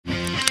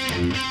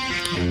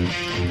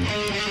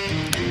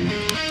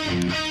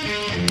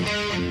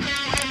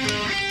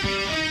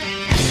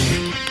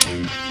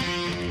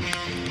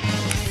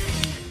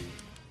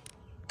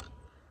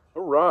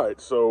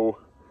so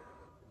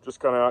just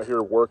kind of out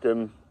here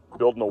working,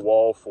 building a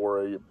wall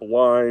for a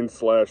blind /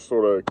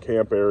 sort of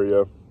camp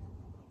area.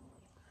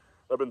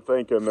 I've been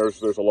thinking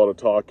there's a lot of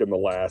talk in the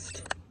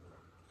last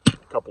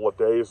couple of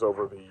days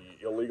over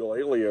the illegal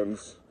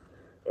aliens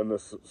and the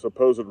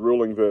supposed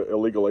ruling that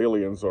illegal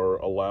aliens are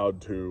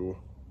allowed to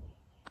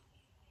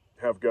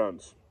have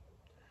guns.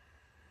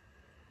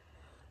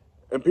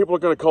 And people are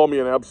going to call me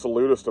an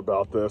absolutist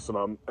about this, and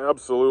I'm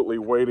absolutely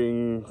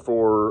waiting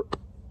for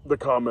the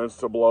comments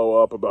to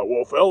blow up about,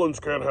 well, felons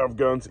can't have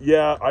guns.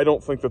 Yeah, I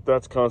don't think that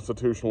that's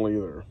constitutional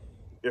either.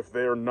 If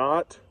they're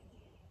not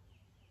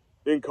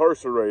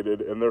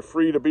incarcerated and they're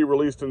free to be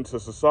released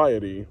into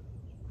society,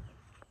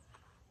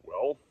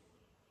 well,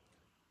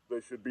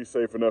 they should be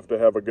safe enough to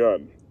have a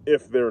gun.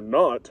 If they're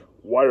not,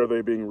 why are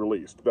they being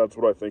released? That's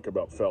what I think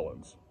about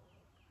felons.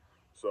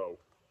 So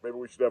maybe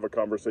we should have a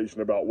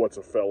conversation about what's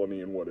a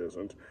felony and what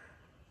isn't.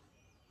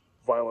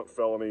 Violent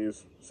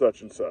felonies,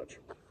 such and such.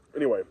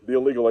 Anyway, the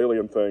illegal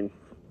alien thing,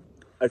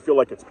 I feel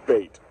like it's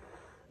bait.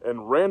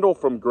 And Randall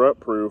from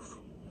Grunt Proof,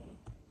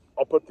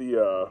 I'll put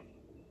the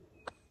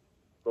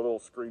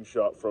little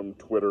screenshot from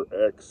Twitter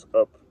X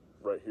up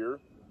right here.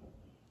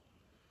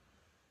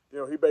 You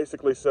know, he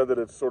basically said that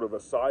it's sort of a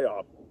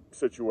psyop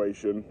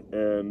situation,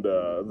 and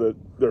that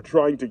they're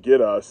trying to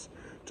get us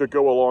to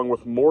go along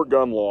with more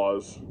gun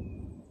laws,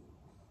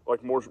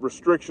 like more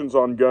restrictions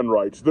on gun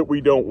rights that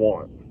we don't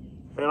want.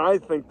 And I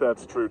think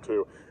that's true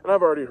too. And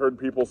I've already heard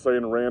people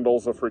saying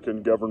Randall's a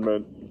freaking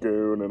government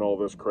goon and all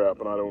this crap,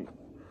 and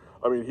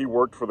I mean, he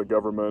worked for the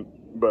government,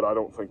 but I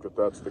don't think that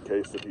that's the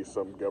case, that he's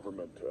some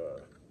government,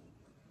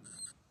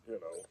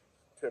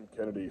 Tim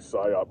Kennedy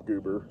psyop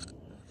goober.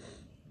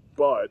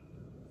 But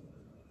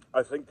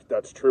I think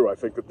that's true. I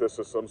think that this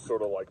is some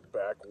sort of like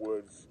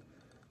backwood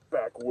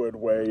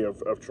way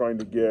of trying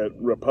to get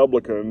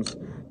Republicans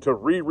to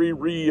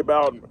re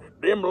about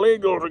them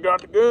illegals that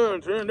got the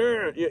guns in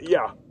there.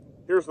 Yeah.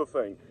 Here's the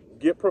thing.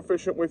 Get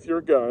proficient with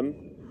your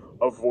gun.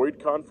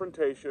 Avoid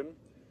confrontation.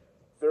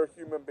 They're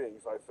human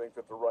beings. I think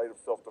that the right of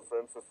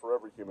self-defense is for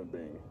every human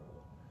being.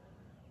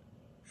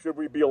 Should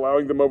we be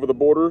allowing them over the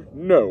border?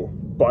 No.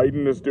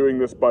 Biden is doing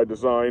this by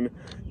design.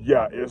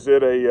 Yeah, is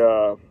it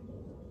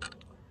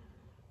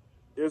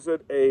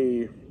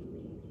a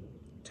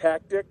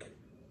tactic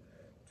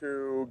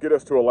to get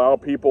us to allow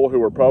people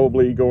who are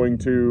probably going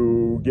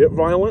to get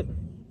violent?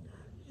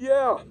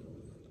 Yeah.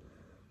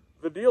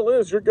 The deal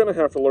is, you're going to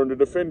have to learn to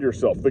defend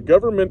yourself. The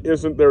government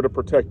isn't there to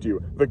protect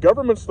you. The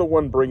government's the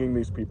one bringing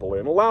these people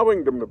in,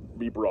 allowing them to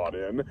be brought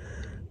in,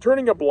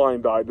 turning a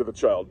blind eye to the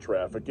child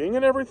trafficking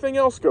and everything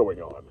else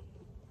going on.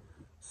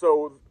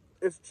 So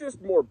it's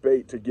just more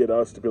bait to get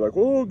us to be like,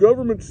 oh,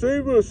 government,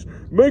 save us,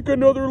 make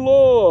another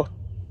law.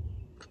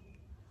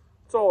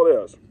 That's all it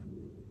is.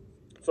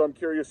 So I'm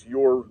curious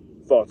your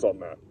thoughts on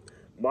that.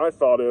 My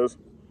thought is,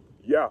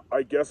 yeah,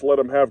 I guess let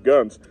them have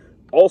guns.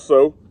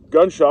 Also,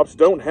 gun shops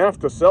don't have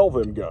to sell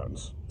them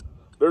guns.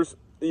 There's,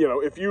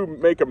 if you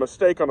make a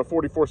mistake on a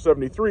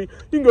 4473, you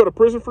can go to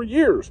prison for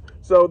years.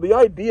 So the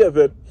idea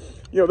that,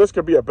 this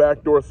could be a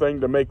backdoor thing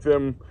to make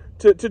them,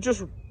 to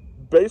just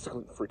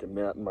basically, freaking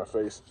gnat in my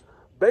face,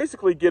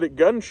 basically get at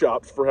gun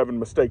shops for having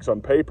mistakes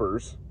on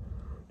papers.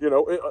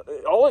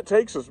 All it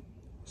takes is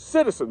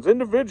citizens,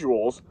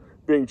 individuals,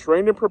 being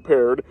trained and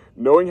prepared,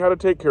 knowing how to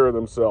take care of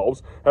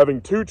themselves,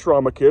 having 2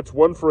 trauma kits,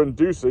 one for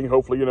inducing,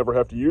 hopefully you never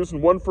have to use,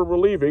 and one for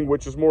relieving,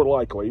 which is more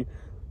likely.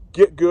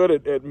 Get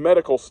good at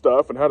medical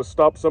stuff and how to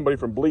stop somebody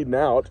from bleeding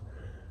out.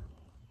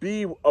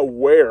 Be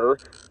aware.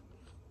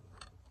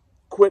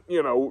 Quit,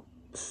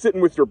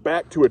 sitting with your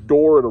back to a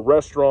door at a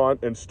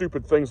restaurant and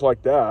stupid things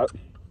like that.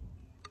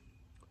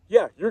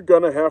 Yeah, you're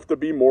going to have to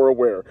be more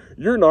aware.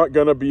 You're not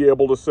going to be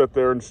able to sit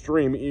there and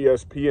stream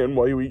ESPN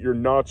while you eat your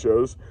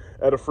nachos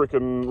at a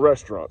freaking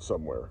restaurant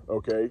somewhere,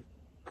 okay?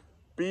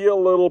 Be a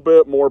little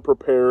bit more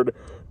prepared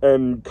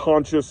and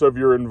conscious of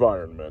your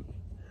environment.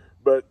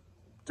 But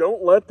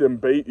don't let them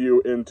bait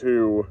you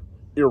into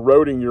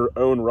eroding your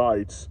own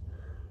rights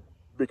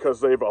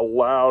because they've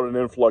allowed an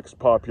influx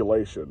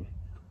population.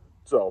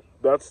 So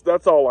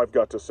that's all I've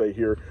got to say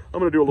here. I'm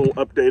going to do a little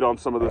update on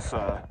some of this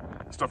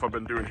stuff I've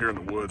been doing here in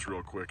the woods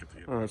real quick at the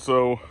end. All right,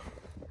 so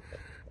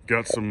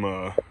got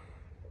some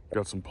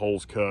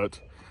poles cut,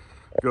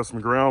 got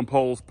some ground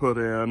poles put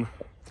in,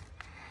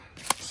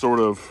 sort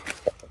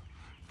of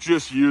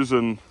just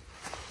using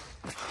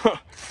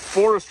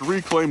forest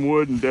reclaim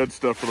wood and dead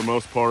stuff for the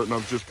most part, and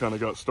I've just kind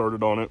of got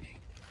started on it.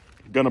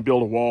 Gonna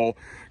build a wall,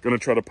 gonna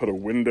try to put a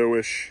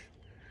window-ish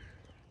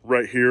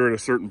right here at a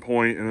certain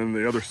point, and then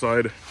the other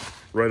side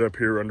right up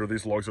here under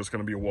these logs, there's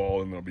going to be a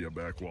wall, and there'll be a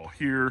back wall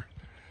here.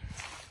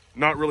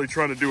 Not really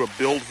trying to do a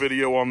build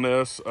video on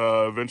this.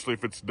 Eventually,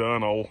 if it's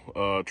done,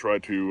 I'll try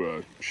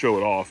to show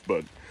it off,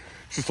 but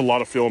it's just a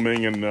lot of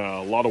filming and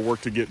a lot of work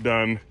to get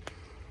done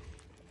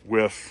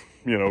with,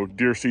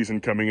 deer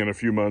season coming in a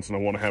few months, and I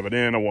want to have it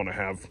in. I want to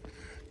have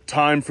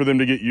time for them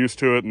to get used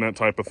to it and that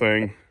type of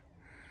thing.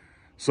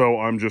 So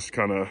I'm just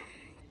kind of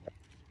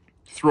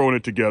throwing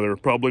it together.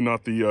 Probably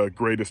not the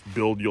greatest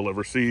build you'll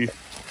ever see,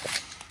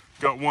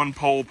 Got one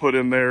pole put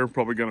in there,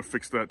 probably gonna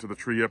fix that to the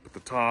tree up at the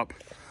top.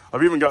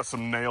 I've even got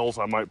some nails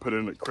I might put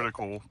in at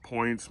critical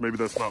points. Maybe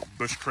that's not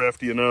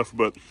bushcrafty enough,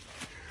 but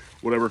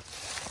whatever.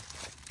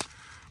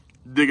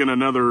 Digging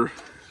another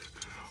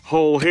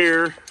hole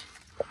here,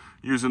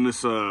 using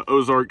this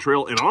Ozark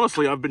trail. And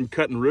honestly, I've been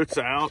cutting roots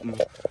out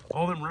and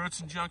all them roots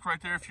and junk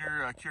right there. If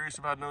you're curious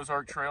about an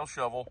Ozark trail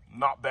shovel,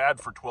 not bad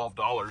for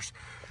 $12.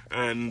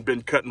 And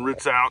been cutting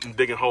roots out and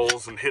digging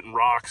holes and hitting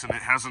rocks, and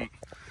it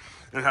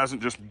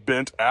hasn't just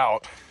bent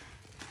out.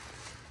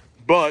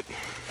 But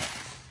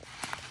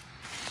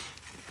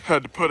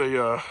had to put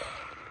a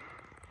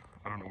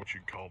I don't know what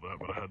you'd call that,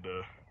 but I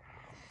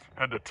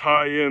had to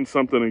tie in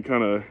something and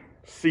kind of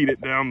seat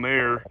it down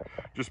there,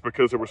 just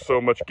because there was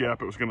so much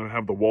gap it was going to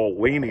have the wall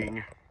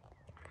leaning,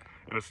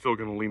 and it's still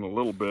going to lean a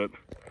little bit.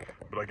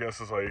 But I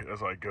guess as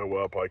I go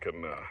up, I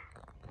can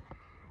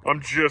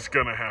I'm just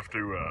gonna have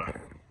to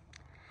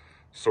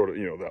sort of,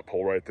 you know, that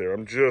pole right there,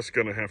 I'm just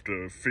gonna have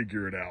to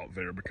figure it out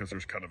there because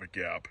there's kind of a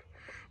gap,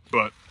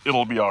 but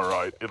it'll be all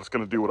right. It's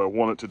gonna do what I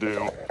want it to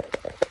do.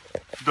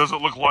 Does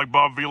it look like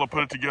Bob Vila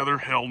put it together?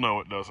 Hell no,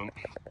 it doesn't.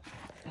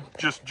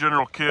 Just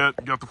general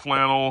kit. Got the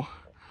flannel,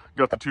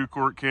 got the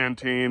 2-quart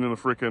canteen, and the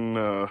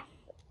freaking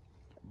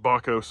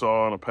Baco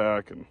saw in a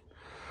pack, and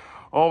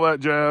all that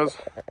jazz.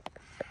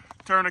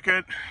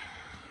 Tourniquet.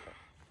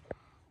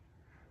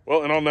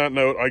 Well, and on that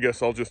note, I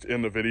guess I'll just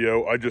end the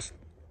video. I just,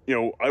 you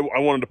know, I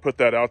wanted to put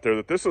that out there,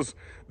 that this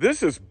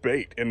is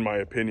bait, in my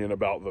opinion,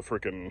 about the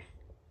freaking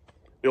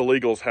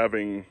illegals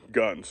having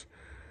guns.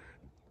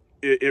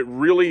 It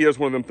really is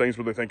one of them things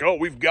where they think, oh,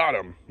 we've got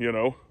them, you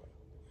know.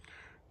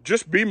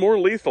 Just be more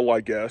lethal,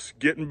 I guess.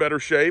 Get in better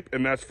shape,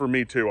 and that's for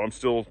me too. I'm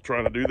still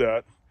trying to do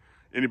that.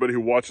 Anybody who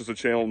watches the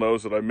channel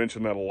knows that I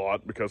mention that a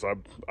lot, because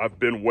I've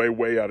been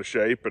way out of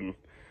shape, and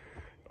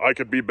I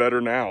could be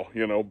better now,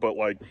 you know. But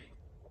like,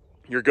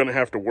 you're gonna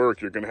have to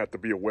work. You're gonna have to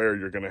be aware.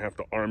 You're gonna have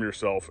to arm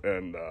yourself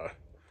and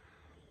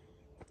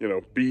you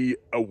know, be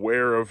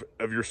aware of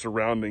your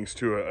surroundings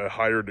to a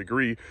higher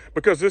degree,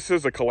 because this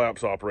is a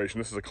collapse operation.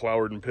 This is a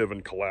Clowerd and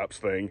Piven collapse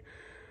thing.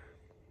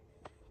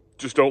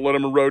 Just don't let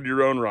them erode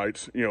your own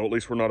rights. You know, at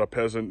least we're not a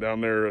peasant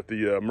down there at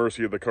the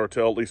mercy of the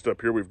cartel. At least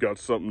up here, we've got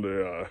something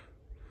to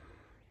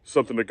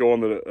go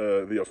on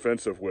the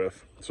offensive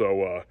with.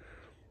 So,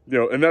 you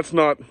know, and that's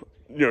not,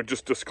 you know,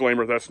 just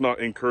disclaimer, that's not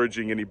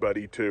encouraging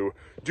anybody to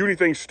do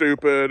anything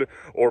stupid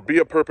or be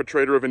a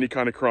perpetrator of any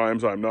kind of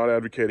crimes. I'm not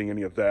advocating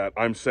any of that.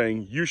 I'm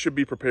saying you should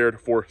be prepared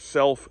for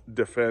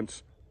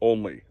self-defense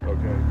only,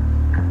 okay?